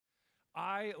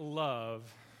I love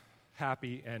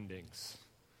happy endings.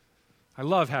 I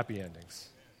love happy endings.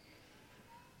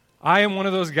 I am one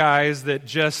of those guys that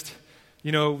just,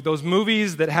 those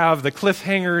movies that have the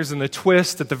cliffhangers and the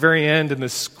twist at the very end and the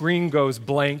screen goes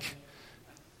blank.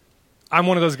 I'm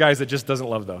one of those guys that just doesn't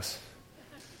love those.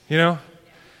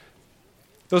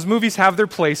 Those movies have their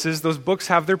places, those books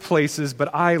have their places,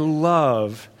 but I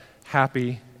love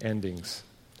happy endings.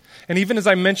 And even as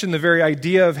I mentioned the very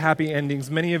idea of happy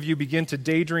endings, many of you begin to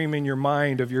daydream in your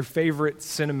mind of your favorite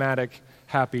cinematic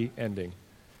happy ending.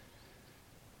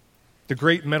 The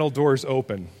great metal doors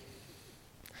open.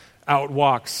 Out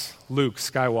walks Luke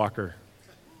Skywalker,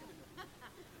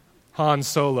 Han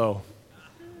Solo,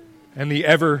 and the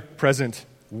ever-present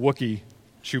Wookiee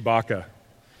Chewbacca.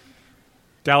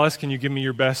 Dallas, can you give me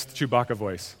your best Chewbacca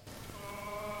voice?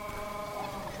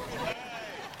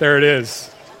 There it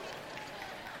is.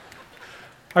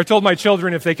 I've told my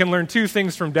children if they can learn two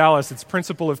things from Dallas, it's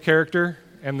principle of character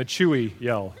and the Chewie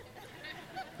yell.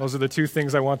 Those are the two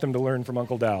things I want them to learn from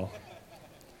Uncle Dal.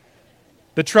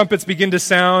 The trumpets begin to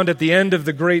sound at the end of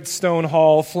the great stone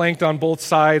hall, flanked on both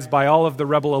sides by all of the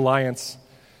Rebel Alliance.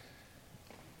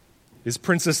 Is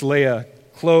Princess Leia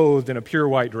clothed in a pure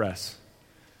white dress?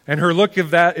 And her look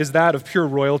is that of pure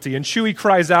royalty. And Chewie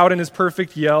cries out in his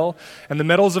perfect yell, and the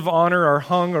medals of honor are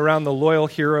hung around the loyal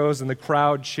heroes, and the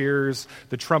crowd cheers,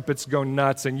 the trumpets go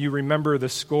nuts, and you remember the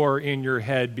score in your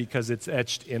head because it's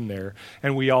etched in there.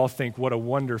 And we all think, what a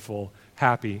wonderful,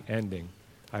 happy ending.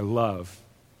 I love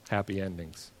happy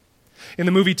endings. In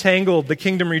the movie Tangled, the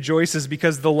kingdom rejoices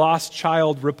because the lost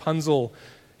child Rapunzel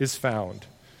is found.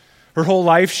 Her whole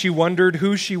life she wondered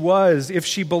who she was, if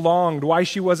she belonged, why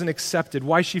she wasn't accepted,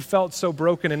 why she felt so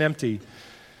broken and empty.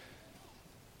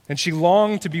 And she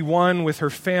longed to be one with her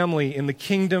family in the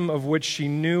kingdom of which she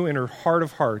knew in her heart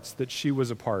of hearts that she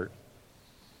was a part.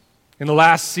 In the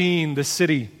last scene, the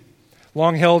city,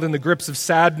 long held in the grips of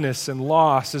sadness and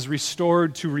loss, is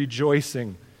restored to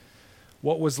rejoicing.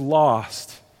 What was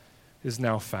lost is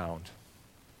now found.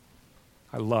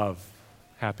 I love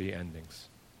happy endings.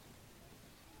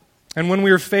 And when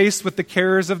we are faced with the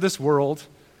cares of this world,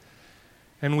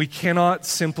 and we cannot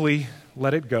simply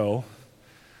let it go,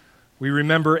 we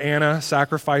remember Anna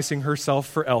sacrificing herself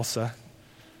for Elsa.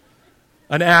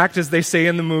 An act, as they say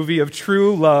in the movie, of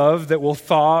true love that will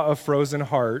thaw a frozen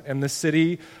heart, and the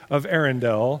city of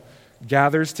Arendelle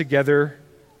gathers together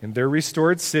in their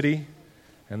restored city,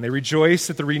 and they rejoice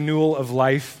at the renewal of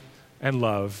life and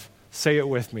love. Say it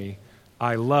with me.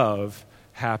 I love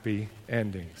happy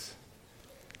endings.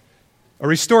 A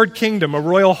restored kingdom, a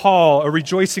royal hall, a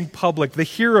rejoicing public, the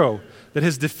hero that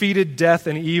has defeated death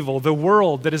and evil, the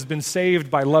world that has been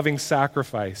saved by loving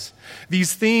sacrifice.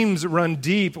 These themes run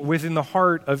deep within the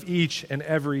heart of each and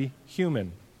every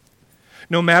human.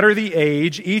 No matter the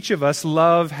age, each of us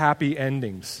love happy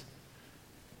endings.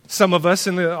 Some of us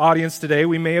in the audience today,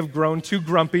 we may have grown too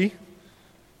grumpy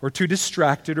or too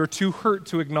distracted or too hurt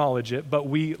to acknowledge it, but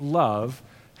we love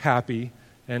happy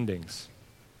endings.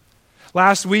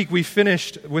 Last week, we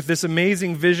finished with this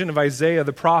amazing vision of Isaiah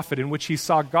the prophet in which he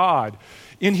saw God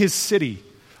in his city,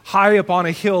 high up on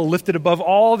a hill, lifted above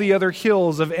all the other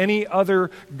hills of any other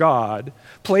God,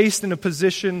 placed in a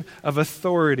position of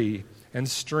authority and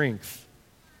strength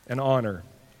and honor.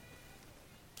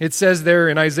 It says there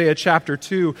in Isaiah chapter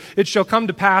 2, "It shall come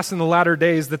to pass in the latter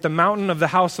days that the mountain of the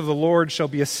house of the Lord shall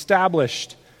be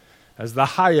established as the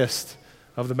highest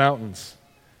of the mountains,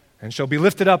 and shall be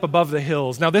lifted up above the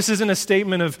hills." Now, this isn't a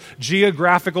statement of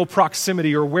geographical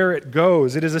proximity or where it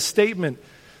goes. It is a statement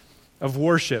of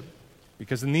worship,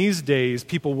 because in these days,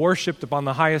 people worshipped upon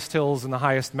the highest hills and the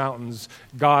highest mountains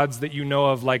gods that you know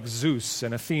of like Zeus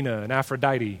and Athena and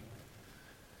Aphrodite,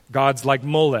 gods like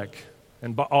Molech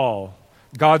and Baal,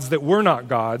 gods that were not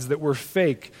gods, that were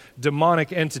fake,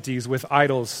 demonic entities with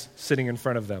idols sitting in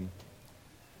front of them.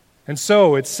 And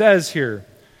so it says here,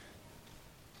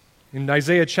 in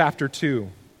Isaiah chapter 2,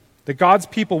 that God's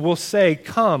people will say,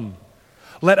 "Come,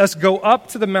 let us go up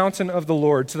to the mountain of the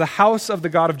Lord, to the house of the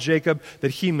God of Jacob,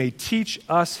 that he may teach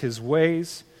us his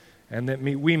ways, and that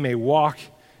we may walk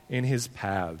in his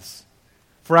paths.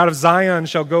 For out of Zion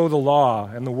shall go the law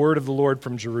and the word of the Lord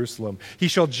from Jerusalem. He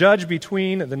shall judge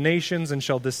between the nations and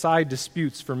shall decide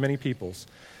disputes for many peoples.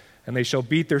 And they shall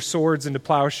beat their swords into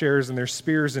plowshares and their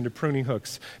spears into pruning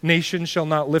hooks. Nation shall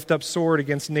not lift up sword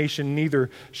against nation, neither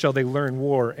shall they learn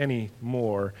war any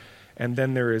more." And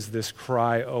then there is this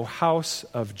cry, "O house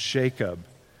of Jacob,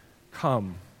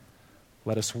 come,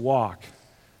 let us walk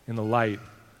in the light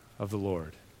of the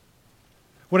Lord."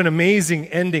 What an amazing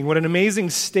ending. What an amazing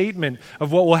statement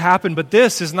of what will happen. But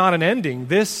this is not an ending.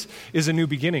 This is a new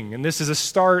beginning. And this is a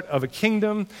start of a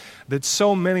kingdom that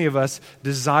so many of us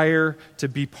desire to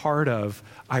be part of.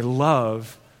 I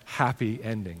love happy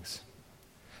endings.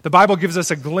 The Bible gives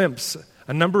us a glimpse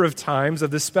a number of times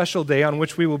of this special day on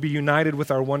which we will be united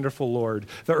with our wonderful Lord.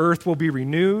 The earth will be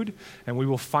renewed, and we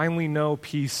will finally know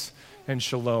peace and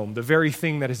shalom, the very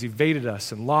thing that has evaded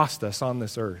us and lost us on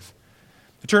this earth.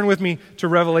 Turn with me to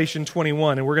Revelation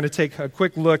 21, and we're going to take a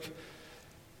quick look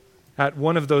at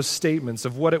one of those statements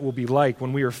of what it will be like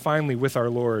when we are finally with our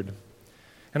Lord.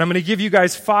 And I'm going to give you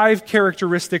guys 5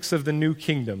 characteristics of the new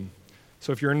kingdom.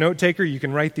 So if you're a note taker, you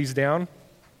can write these down.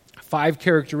 5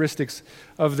 characteristics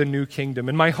of the new kingdom.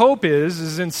 And my hope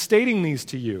is in stating these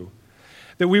to you,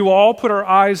 that we will all put our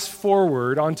eyes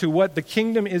forward onto what the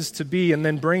kingdom is to be and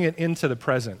then bring it into the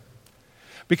present.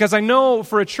 Because I know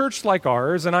for a church like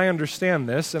ours, and I understand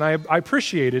this, and I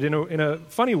appreciate it in a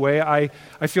funny way, I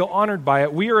feel honored by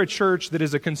it. We are a church that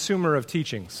is a consumer of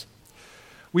teachings.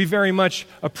 We very much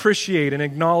appreciate and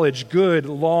acknowledge good,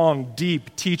 long,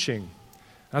 deep teaching.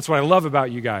 That's what I love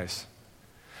about you guys.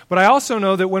 But I also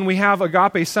know that when we have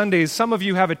Agape Sundays, some of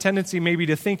you have a tendency maybe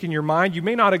to think in your mind, you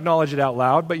may not acknowledge it out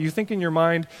loud, but you think in your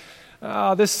mind,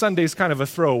 this Sunday is kind of a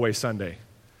throwaway Sunday.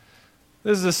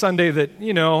 This is a Sunday that,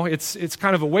 it's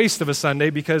kind of a waste of a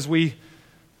Sunday because we're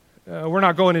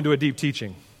not going into a deep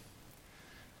teaching.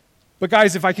 But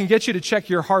guys, if I can get you to check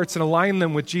your hearts and align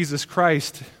them with Jesus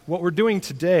Christ, what we're doing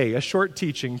today, a short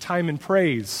teaching, time in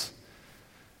praise,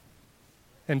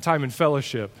 and time in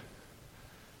fellowship,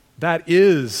 that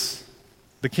is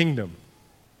the kingdom.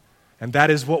 And that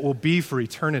is what will be for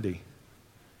eternity.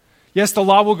 Yes, the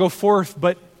law will go forth,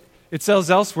 but it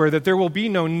says elsewhere that there will be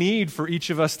no need for each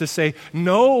of us to say,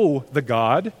 know the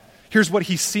God. Here's what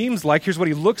he seems like. Here's what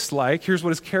he looks like. Here's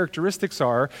what his characteristics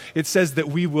are. It says that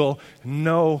we will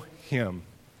know him.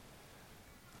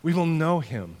 We will know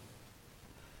him.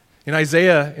 In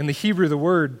Isaiah, in the Hebrew, the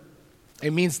word,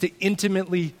 it means to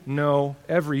intimately know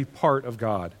every part of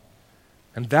God.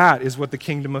 And that is what the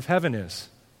kingdom of heaven is.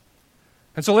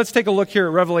 And so let's take a look here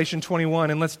at Revelation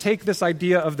 21, and let's take this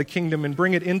idea of the kingdom and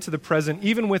bring it into the present,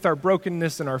 even with our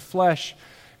brokenness and our flesh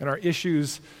and our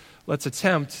issues. Let's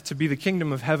attempt to be the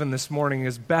kingdom of heaven this morning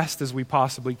as best as we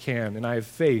possibly can, and I have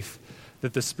faith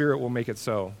that the Spirit will make it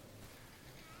so.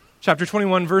 Chapter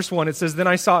 21, verse 1, it says, "Then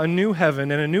I saw a new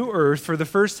heaven and a new earth, for the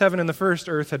first heaven and the first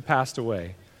earth had passed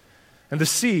away, and the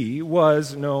sea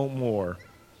was no more.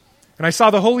 And I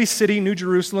saw the holy city, New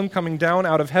Jerusalem, coming down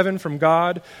out of heaven from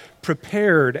God,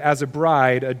 prepared as a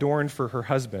bride adorned for her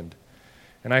husband.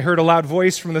 And I heard a loud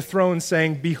voice from the throne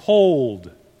saying,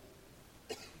 'Behold,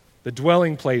 the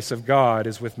dwelling place of God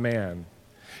is with man.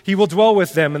 He will dwell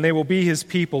with them, and they will be his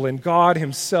people, and God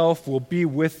himself will be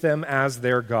with them as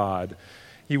their God.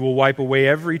 He will wipe away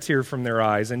every tear from their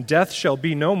eyes, and death shall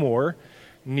be no more,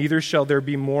 neither shall there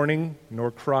be mourning,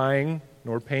 nor crying,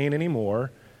 nor pain any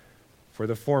more, for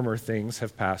the former things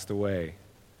have passed away.'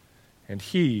 And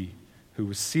he who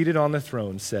was seated on the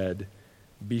throne said,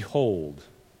 'Behold,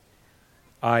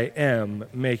 I am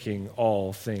making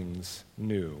all things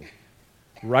new.'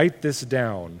 Write this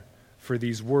down, for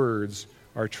these words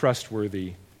are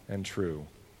trustworthy and true."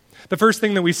 The first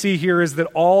thing that we see here is that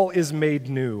all is made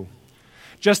new.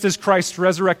 Just as Christ's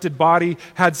resurrected body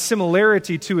had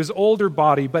similarity to his older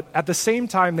body, but at the same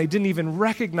time they didn't even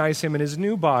recognize him in his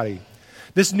new body.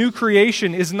 This new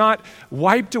creation is not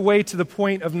wiped away to the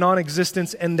point of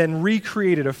non-existence and then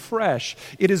recreated afresh.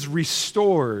 It is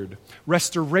restored.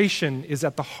 Restoration is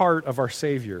at the heart of our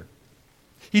Savior.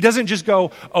 He doesn't just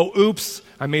go, "Oh, oops,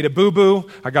 I made a boo-boo.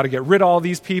 I got to get rid of all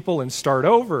these people and start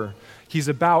over." He's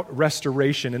about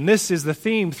restoration. And this is the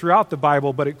theme throughout the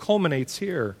Bible, but it culminates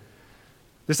here.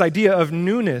 This idea of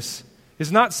newness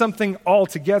is not something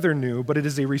altogether new, but it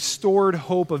is a restored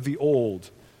hope of the old.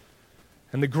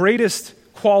 And the greatest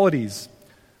qualities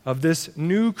of this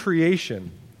new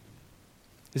creation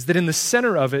is that in the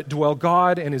center of it dwell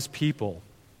God and his people.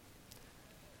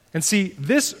 And see,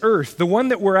 this earth, the one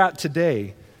that we're at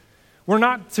today, we're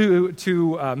not to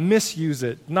misuse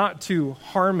it, not to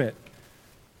harm it.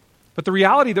 But the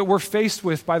reality that we're faced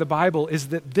with by the Bible is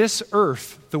that this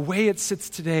earth, the way it sits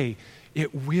today,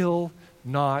 it will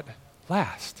not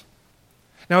last.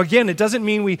 Now again, it doesn't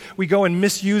mean we go and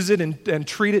misuse it and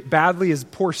treat it badly as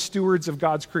poor stewards of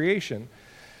God's creation.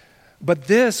 But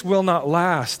this will not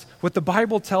last. What the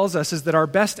Bible tells us is that our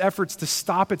best efforts to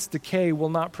stop its decay will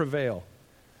not prevail.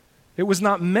 It was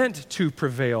not meant to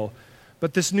prevail,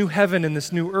 but this new heaven and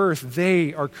this new earth,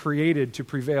 they are created to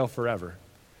prevail forever.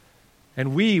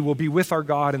 And we will be with our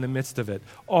God in the midst of it.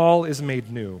 All is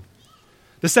made new.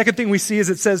 The second thing we see is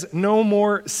it says, no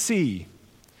more sea.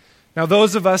 Now,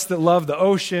 those of us that love the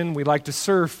ocean, we like to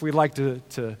surf, we like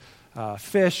to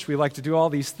fish, we like to do all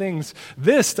these things.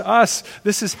 This, to us,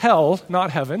 this is hell,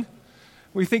 not heaven.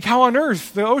 We think, how on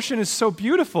earth? The ocean is so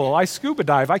beautiful. I scuba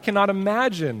dive. I cannot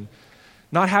imagine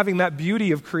not having that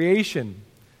beauty of creation.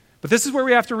 But this is where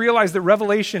we have to realize that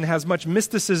Revelation has much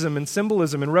mysticism and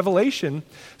symbolism. And Revelation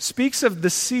speaks of the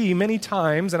sea many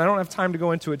times, and I don't have time to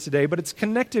go into it today, but it's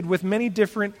connected with many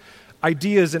different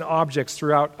ideas and objects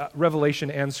throughout Revelation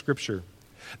and Scripture.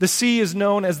 The sea is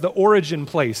known as the origin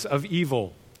place of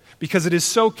evil. Because it is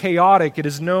so chaotic, it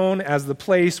is known as the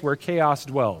place where chaos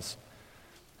dwells.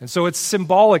 And so it's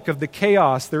symbolic of the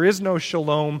chaos. There is no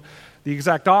shalom. The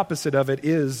exact opposite of it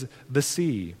is the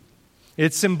sea.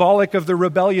 It's symbolic of the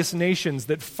rebellious nations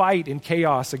that fight in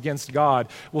chaos against God.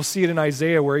 We'll see it in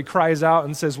Isaiah where he cries out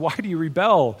and says, why do you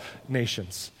rebel,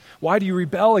 nations? Why do you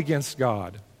rebel against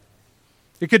God?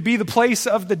 It could be the place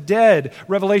of the dead.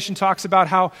 Revelation talks about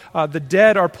how the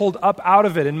dead are pulled up out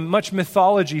of it, and much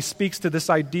mythology speaks to this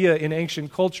idea in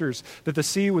ancient cultures that the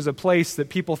sea was a place that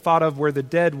people thought of where the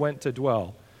dead went to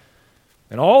dwell.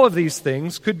 And all of these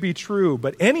things could be true,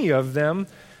 but any of them,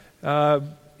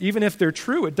 even if they're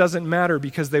true, it doesn't matter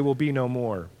because they will be no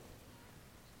more.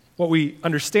 What we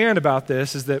understand about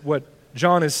this is that what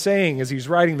John is saying as he's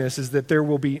writing this is that there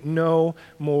will be no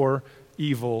more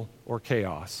evil or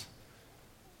chaos.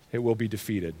 It will be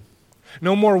defeated.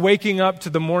 No more waking up to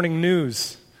the morning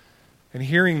news and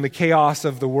hearing the chaos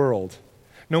of the world.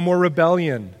 No more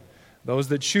rebellion. Those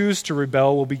that choose to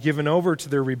rebel will be given over to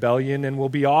their rebellion and will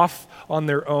be off on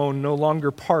their own, no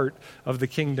longer part of the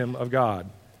kingdom of God.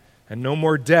 And no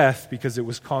more death because it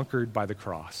was conquered by the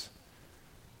cross.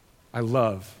 I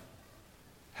love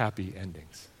happy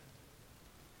endings.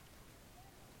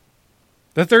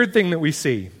 The third thing that we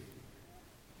see,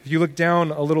 if you look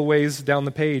down a little ways down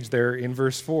the page there in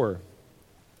verse 4,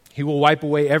 he will wipe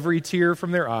away every tear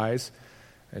from their eyes,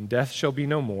 and death shall be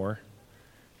no more.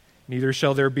 Neither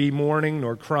shall there be mourning,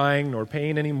 nor crying, nor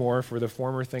pain anymore, for the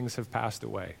former things have passed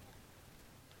away.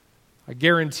 I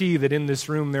guarantee that in this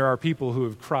room there are people who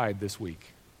have cried this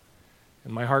week,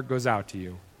 and my heart goes out to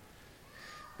you.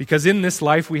 Because in this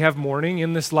life we have mourning,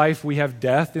 in this life we have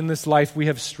death, in this life we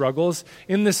have struggles.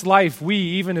 In this life we,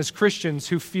 even as Christians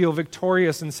who feel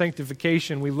victorious in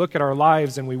sanctification, we look at our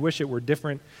lives and we wish it were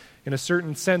different in a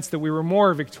certain sense, that we were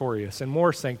more victorious and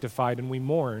more sanctified, and we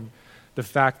mourn the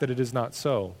fact that it is not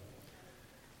so.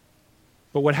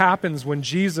 But what happens when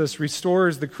Jesus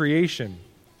restores the creation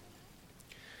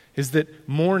is that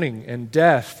mourning and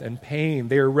death and pain,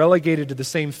 they are relegated to the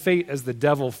same fate as the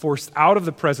devil, forced out of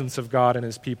the presence of God and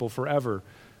his people forever.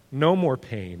 No more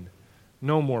pain,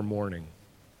 no more mourning.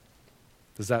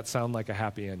 Does that sound like a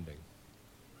happy ending?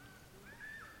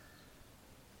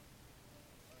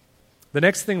 The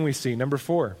next thing we see, number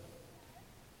 4,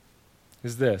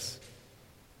 is this: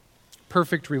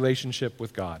 perfect relationship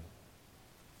with God.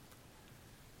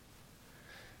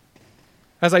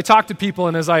 As I talk to people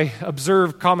and as I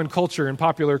observe common culture and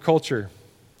popular culture,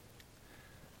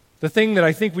 the thing that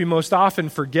I think we most often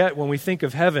forget when we think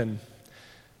of heaven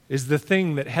is the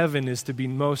thing that heaven is to be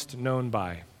most known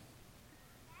by.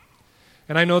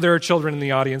 And I know there are children in the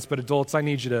audience, but adults, I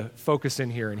need you to focus in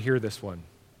here and hear this one.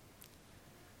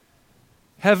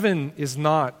 Heaven is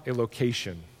not a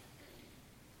location.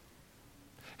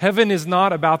 Heaven is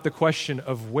not about the question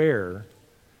of where.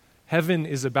 Heaven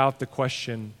is about the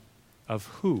question of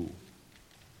who.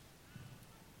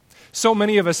 So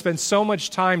many of us spend so much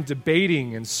time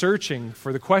debating and searching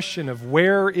for the question of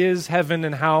where is heaven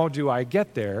and how do I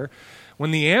get there,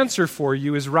 when the answer for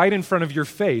you is right in front of your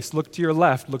face. Look to your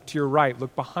left, look to your right,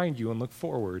 look behind you, and look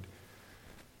forward.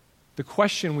 The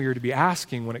question we are to be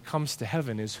asking when it comes to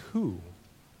heaven is who?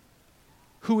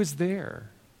 Who is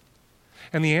there?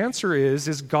 And the answer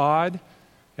is God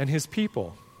and his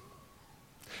people.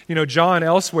 You know, John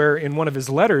elsewhere in one of his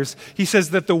letters, he says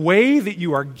that the way that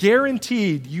you are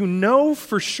guaranteed, you know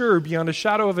for sure beyond a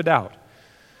shadow of a doubt,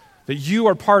 that you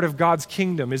are part of God's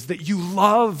kingdom is that you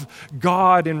love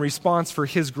God in response for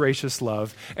his gracious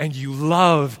love, and you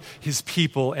love his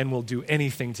people and will do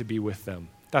anything to be with them.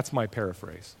 That's my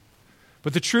paraphrase.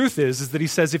 But the truth is that he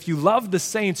says if you love the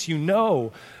saints, you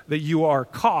know that you are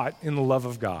caught in the love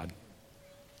of God.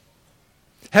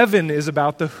 Heaven is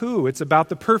about the who. It's about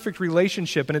the perfect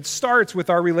relationship, and it starts with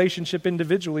our relationship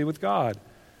individually with God.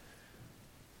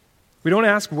 We don't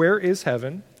ask where is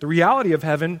heaven. The reality of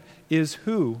heaven is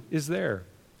who is there.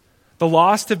 The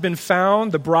lost have been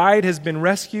found. The bride has been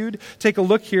rescued. Take a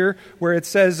look here where it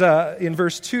says in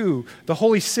verse 2, the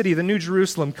holy city, the New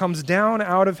Jerusalem, comes down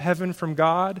out of heaven from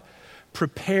God,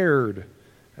 prepared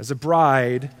as a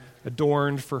bride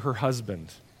adorned for her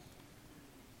husband.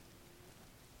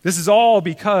 This is all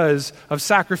because of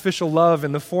sacrificial love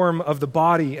in the form of the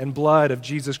body and blood of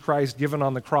Jesus Christ given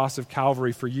on the cross of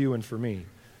Calvary for you and for me.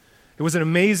 It was an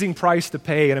amazing price to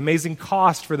pay, an amazing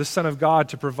cost for the Son of God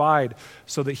to provide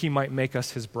so that he might make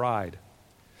us his bride.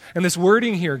 And this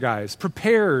wording here, guys,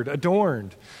 prepared,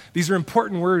 adorned, these are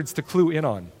important words to clue in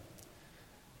on.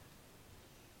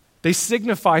 They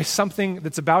signify something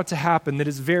that's about to happen that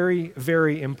is very,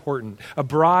 very important. A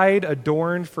bride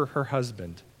adorned for her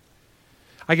husband.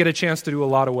 I get a chance to do a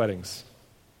lot of weddings,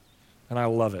 and I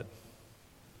love it.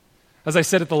 As I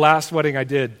said at the last wedding I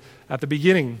did, at the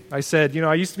beginning, I said,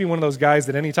 I used to be one of those guys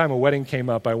that anytime a wedding came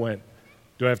up, I went,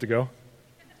 do I have to go?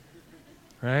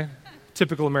 Right?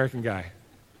 Typical American guy.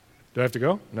 Do I have to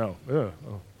go? No. Ugh.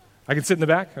 Oh. I can sit in the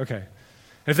back? Okay.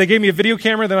 And if they gave me a video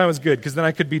camera, then I was good, because then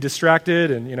I could be distracted,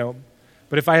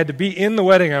 but if I had to be in the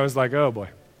wedding, I was like, oh boy.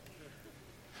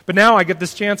 But now I get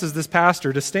this chance as this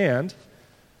pastor to stand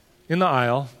in the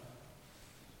aisle,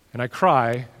 and I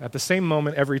cry at the same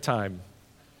moment every time.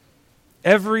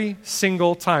 Every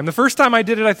single time. The first time I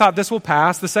did it, I thought this will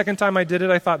pass. The second time I did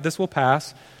it, I thought this will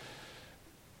pass.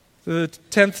 The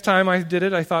 10th time I did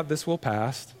it, I thought this will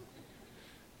pass.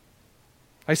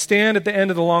 I stand at the end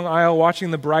of the long aisle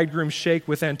watching the bridegroom shake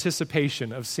with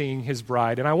anticipation of seeing his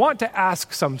bride. And I want to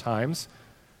ask sometimes,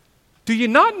 do you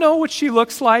not know what she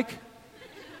looks like?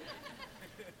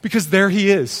 Because there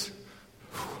he is.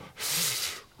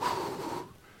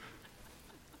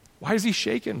 Why is he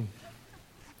shaking?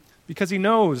 Because he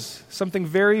knows something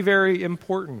very, very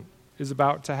important is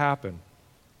about to happen.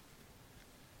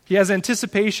 He has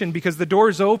anticipation because the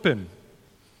door's open.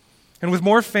 And with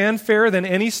more fanfare than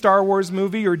any Star Wars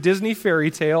movie or Disney fairy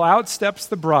tale, out steps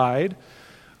the bride,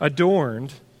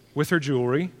 adorned with her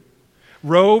jewelry,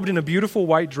 robed in a beautiful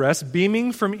white dress,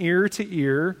 beaming from ear to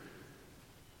ear.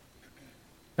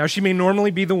 Now, she may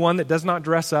normally be the one that does not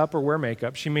dress up or wear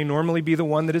makeup. She may normally be the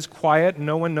one that is quiet and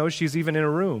no one knows she's even in a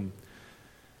room.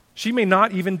 She may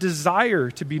not even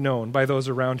desire to be known by those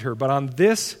around her, but on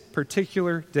this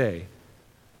particular day,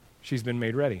 she's been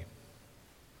made ready.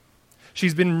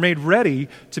 She's been made ready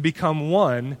to become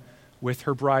one with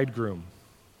her bridegroom.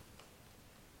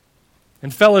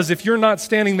 And fellas, if you're not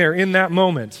standing there in that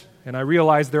moment, and I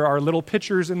realize there are little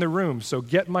pitchers in the room, so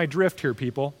get my drift here,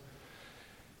 people.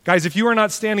 Guys, if you are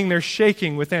not standing there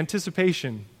shaking with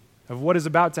anticipation of what is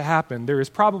about to happen, there is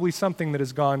probably something that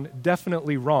has gone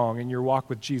definitely wrong in your walk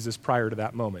with Jesus prior to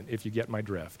that moment, if you get my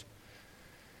drift.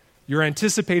 You're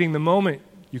anticipating the moment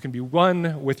you can be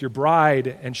one with your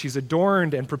bride, and she's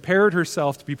adorned and prepared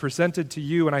herself to be presented to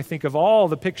you. And I think of all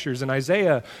the pictures in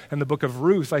Isaiah and the book of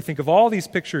Ruth. I think of all these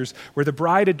pictures where the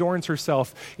bride adorns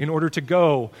herself in order to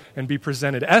go and be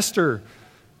presented. Esther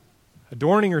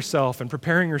adorning herself and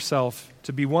preparing herself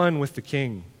to be one with the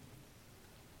king.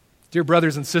 Dear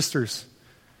brothers and sisters,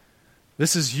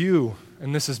 this is you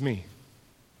and this is me.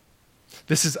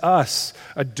 This is us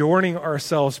adorning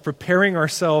ourselves, preparing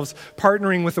ourselves,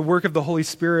 partnering with the work of the Holy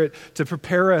Spirit to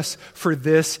prepare us for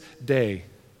this day.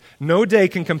 No day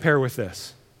can compare with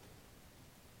this.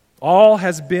 All that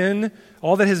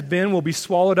has been will be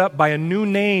swallowed up by a new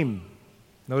name.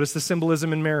 Notice the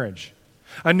symbolism in marriage.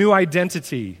 A new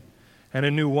identity and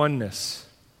a new oneness.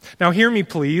 Now hear me,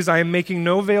 please. I am making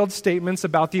no veiled statements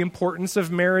about the importance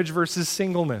of marriage versus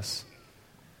singleness.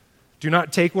 Do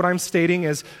not take what I'm stating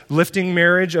as lifting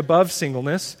marriage above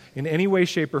singleness in any way,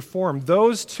 shape, or form.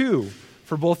 Those two,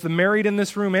 for both the married in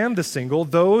this room and the single,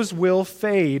 those will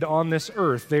fade on this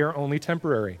earth. They are only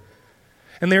temporary.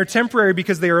 And they are temporary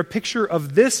because they are a picture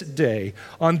of this day.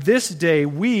 On this day,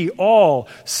 we all,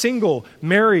 single,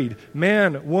 married,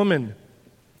 man, woman,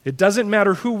 it doesn't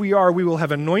matter who we are, we will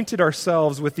have anointed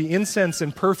ourselves with the incense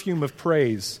and perfume of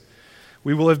praise.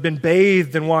 We will have been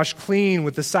bathed and washed clean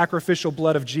with the sacrificial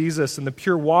blood of Jesus and the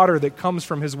pure water that comes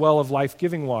from his well of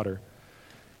life-giving water.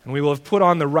 And we will have put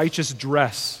on the righteous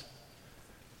dress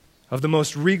of the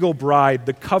most regal bride,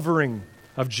 the covering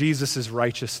of Jesus'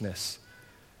 righteousness.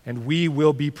 And we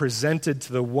will be presented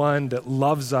to the one that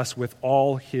loves us with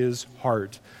all his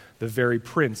heart, the very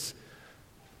Prince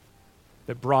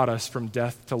that brought us from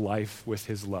death to life with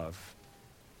his love.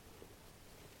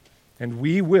 And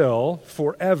we will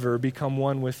forever become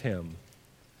one with him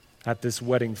at this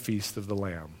wedding feast of the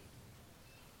Lamb.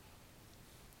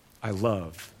 I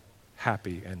love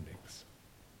happy endings.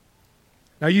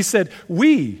 Now you said,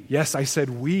 we. Yes, I said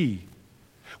we.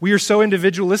 We are so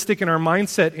individualistic in our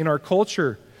mindset, in our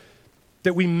culture,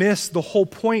 that we miss the whole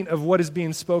point of what is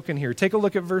being spoken here. Take a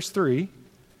look at verse 3.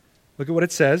 Look at what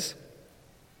it says.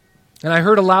 And I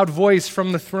heard a loud voice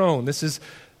from the throne. This is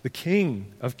the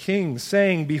King of Kings,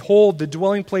 saying, "Behold, the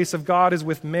dwelling place of God is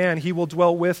with man. He will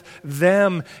dwell with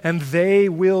them, and they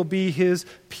will be his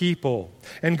people.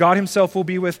 And God himself will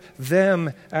be with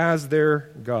them as their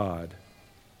God."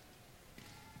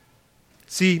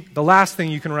 See, the last thing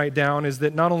you can write down is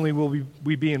that not only will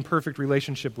we be in perfect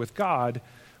relationship with God,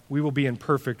 we will be in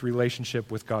perfect relationship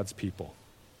with God's people.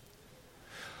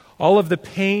 All of the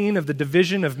pain of the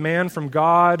division of man from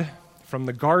God, from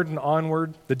the garden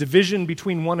onward, the division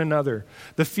between one another,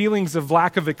 the feelings of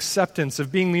lack of acceptance,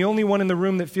 of being the only one in the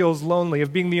room that feels lonely,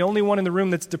 of being the only one in the room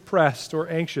that's depressed or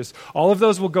anxious, all of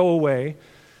those will go away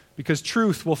because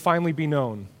truth will finally be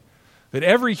known. That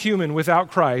every human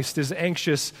without Christ is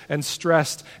anxious and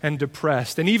stressed and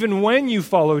depressed. And even when you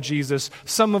follow Jesus,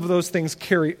 some of those things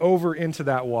carry over into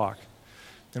that walk.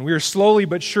 And we are slowly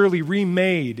but surely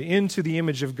remade into the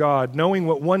image of God, knowing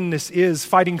what oneness is,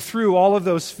 fighting through all of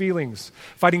those feelings,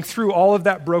 fighting through all of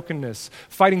that brokenness,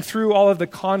 fighting through all of the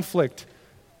conflict,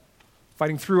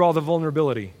 fighting through all the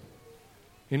vulnerability,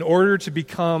 in order to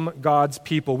become God's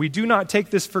people. We do not take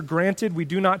this for granted. We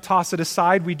do not toss it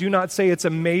aside. We do not say it's a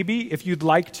maybe if you'd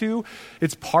like to.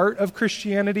 It's part of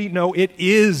Christianity. No, it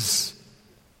is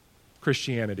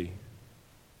Christianity.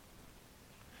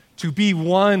 To be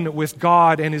one with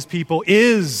God and his people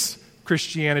is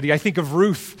Christianity. I think of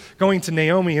Ruth going to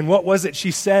Naomi, and what was it she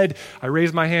said? I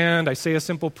raise my hand, I say a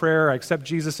simple prayer, I accept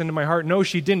Jesus into my heart. No,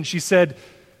 she didn't. She said,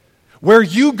 "Where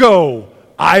you go,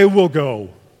 I will go.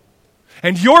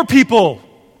 And your people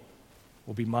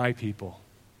will be my people.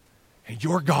 And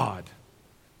your God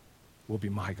will be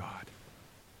my God."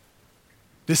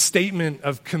 This statement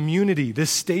of community,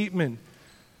 this statement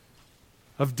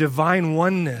of divine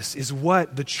oneness is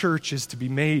what the church is to be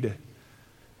made,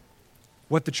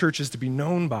 what the church is to be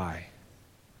known by.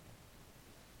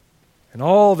 And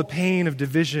all the pain of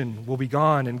division will be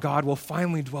gone, and God will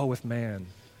finally dwell with man.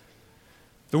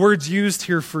 The words used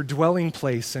here for dwelling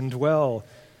place and dwell,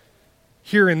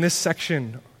 here in this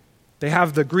section, they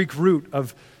have the Greek root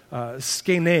of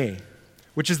skene,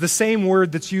 which is the same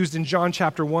word that's used in John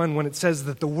chapter 1 when it says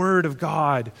that the Word of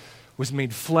God was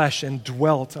made flesh and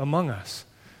dwelt among us.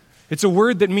 It's a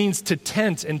word that means to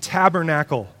tent and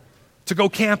tabernacle, to go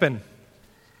camping.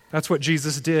 That's what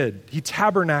Jesus did. He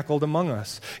tabernacled among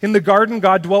us. In the garden,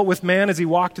 God dwelt with man as he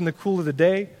walked in the cool of the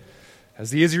day. As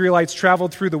the Israelites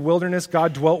traveled through the wilderness,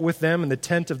 God dwelt with them in the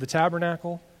tent of the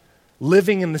tabernacle,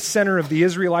 living in the center of the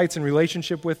Israelites in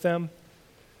relationship with them.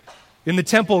 In the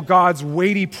temple, God's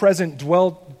weighty presence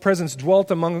dwelt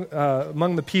among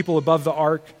the people above the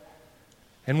ark.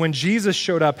 And when Jesus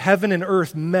showed up, heaven and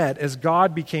earth met as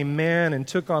God became man and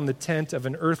took on the tent of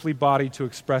an earthly body to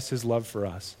express his love for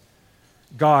us.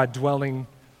 God dwelling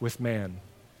with man.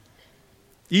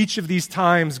 Each of these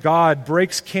times, God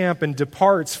breaks camp and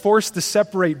departs, forced to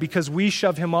separate because we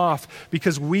shove him off,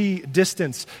 because we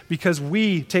distance, because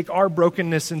we take our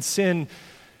brokenness and sin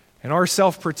and our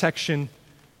self-protection,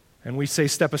 and we say,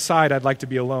 "Step aside, I'd like to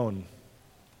be alone.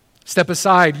 Step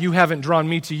aside, you haven't drawn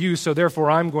me to you, so therefore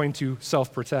I'm going to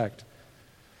self-protect."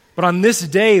 But on this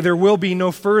day, there will be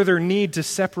no further need to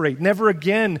separate. Never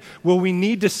again will we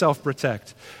need to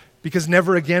self-protect, because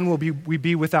never again will we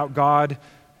be without God,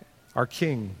 our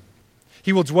King.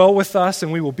 He will dwell with us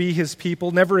and we will be his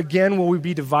people. Never again will we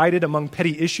be divided among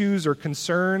petty issues or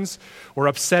concerns, or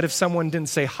upset if someone didn't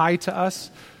say hi to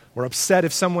us, or upset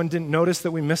if someone didn't notice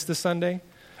that we missed the Sunday.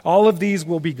 All of these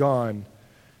will be gone.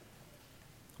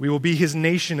 We will be his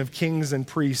nation of kings and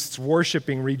priests,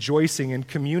 worshiping, rejoicing, and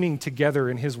communing together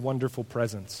in his wonderful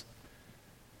presence.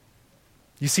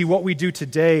 You see, what we do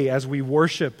today as we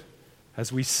worship,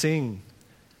 as we sing,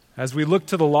 as we look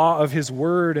to the law of his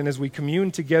word, and as we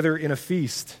commune together in a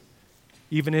feast,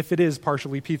 even if it is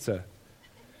partially pizza,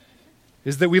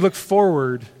 is that we look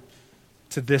forward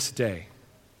to this day.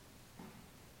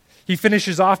 He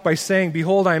finishes off by saying,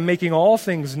 "Behold, I am making all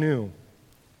things new."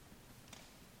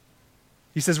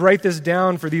 He says, write this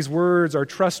down, for these words are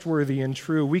trustworthy and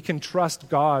true. We can trust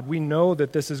God. We know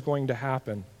that this is going to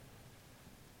happen.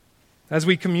 As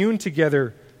we commune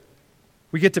together,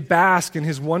 we get to bask in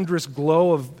his wondrous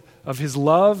glow of his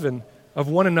love and of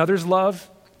one another's love.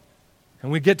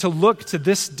 And we get to look to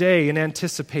this day in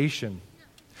anticipation.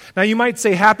 Now you might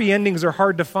say happy endings are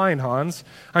hard to find, Hans.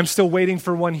 I'm still waiting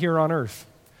for one here on earth.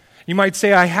 You might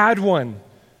say, I had one.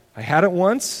 I had it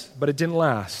once, but it didn't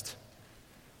last.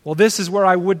 Well, this is where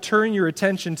I would turn your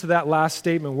attention to that last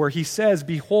statement where he says,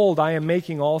 "Behold, I am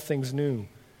making all things new."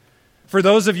 For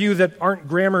those of you that aren't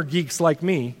grammar geeks like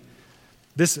me,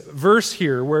 this verse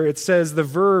here where it says the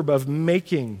verb of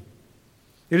making,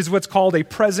 it is what's called a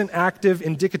present active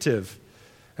indicative.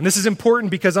 And this is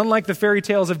important because unlike the fairy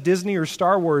tales of Disney or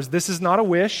Star Wars, this is not a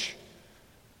wish.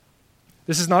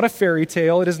 This is not a fairy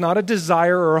tale. It is not a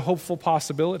desire or a hopeful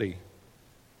possibility.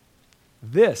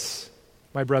 This,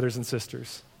 my brothers and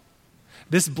sisters,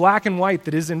 this black and white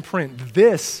that is in print,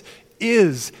 this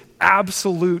is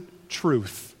absolute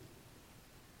truth.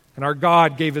 And our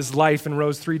God gave his life and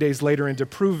rose 3 days later, and to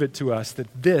prove it to us that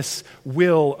this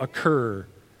will occur.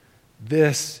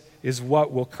 This is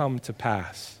what will come to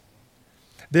pass.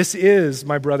 This is,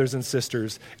 my brothers and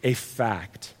sisters, a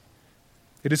fact.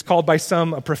 It is called by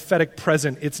some a prophetic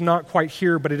present. It's not quite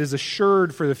here, but it is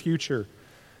assured for the future.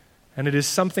 And it is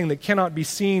something that cannot be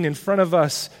seen in front of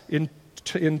us in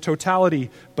totality,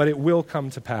 but it will come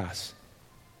to pass.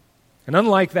 And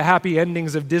unlike the happy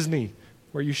endings of Disney,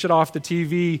 where you shut off the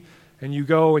TV and you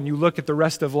go and you look at the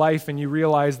rest of life and you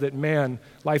realize that, man,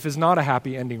 life is not a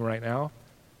happy ending right now,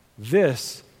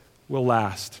 this will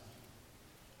last.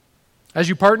 As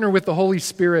you partner with the Holy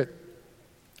Spirit,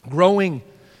 growing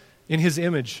in his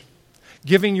image,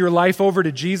 giving your life over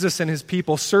to Jesus and his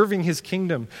people, serving his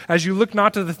kingdom, as you look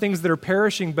not to the things that are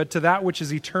perishing, but to that which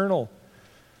is eternal,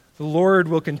 the Lord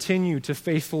will continue to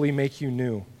faithfully make you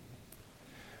new.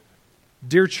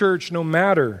 Dear church, no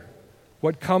matter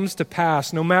what comes to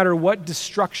pass, no matter what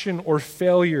destruction or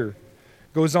failure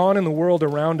goes on in the world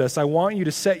around us, I want you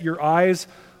to set your eyes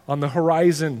on the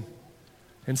horizon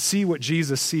and see what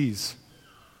Jesus sees.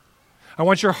 I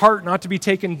want your heart not to be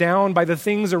taken down by the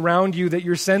things around you that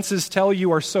your senses tell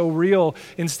you are so real.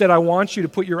 Instead, I want you to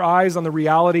put your eyes on the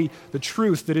reality, the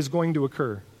truth that is going to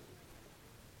occur.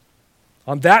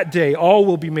 On that day, all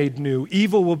will be made new.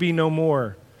 Evil will be no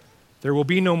more. There will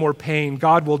be no more pain.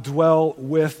 God will dwell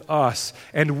with us.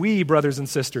 And we, brothers and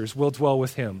sisters, will dwell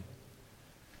with him.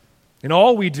 In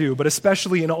all we do, but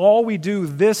especially in all we do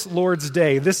this Lord's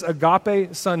Day, this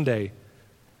Agape Sunday,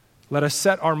 let us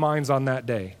set our minds on that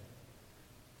day.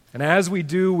 And as we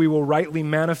do, we will rightly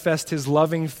manifest his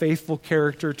loving, faithful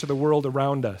character to the world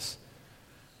around us.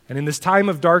 And in this time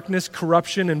of darkness,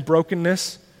 corruption, and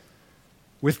brokenness,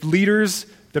 with leaders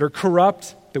that are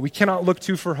corrupt, that we cannot look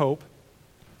to for hope,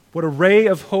 what a ray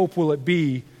of hope will it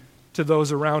be to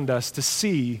those around us to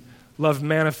see love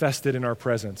manifested in our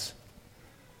presence.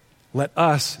 Let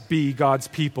us be God's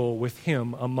people with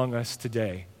him among us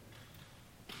today.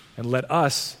 And let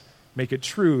us make it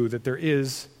true that there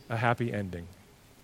is a happy ending.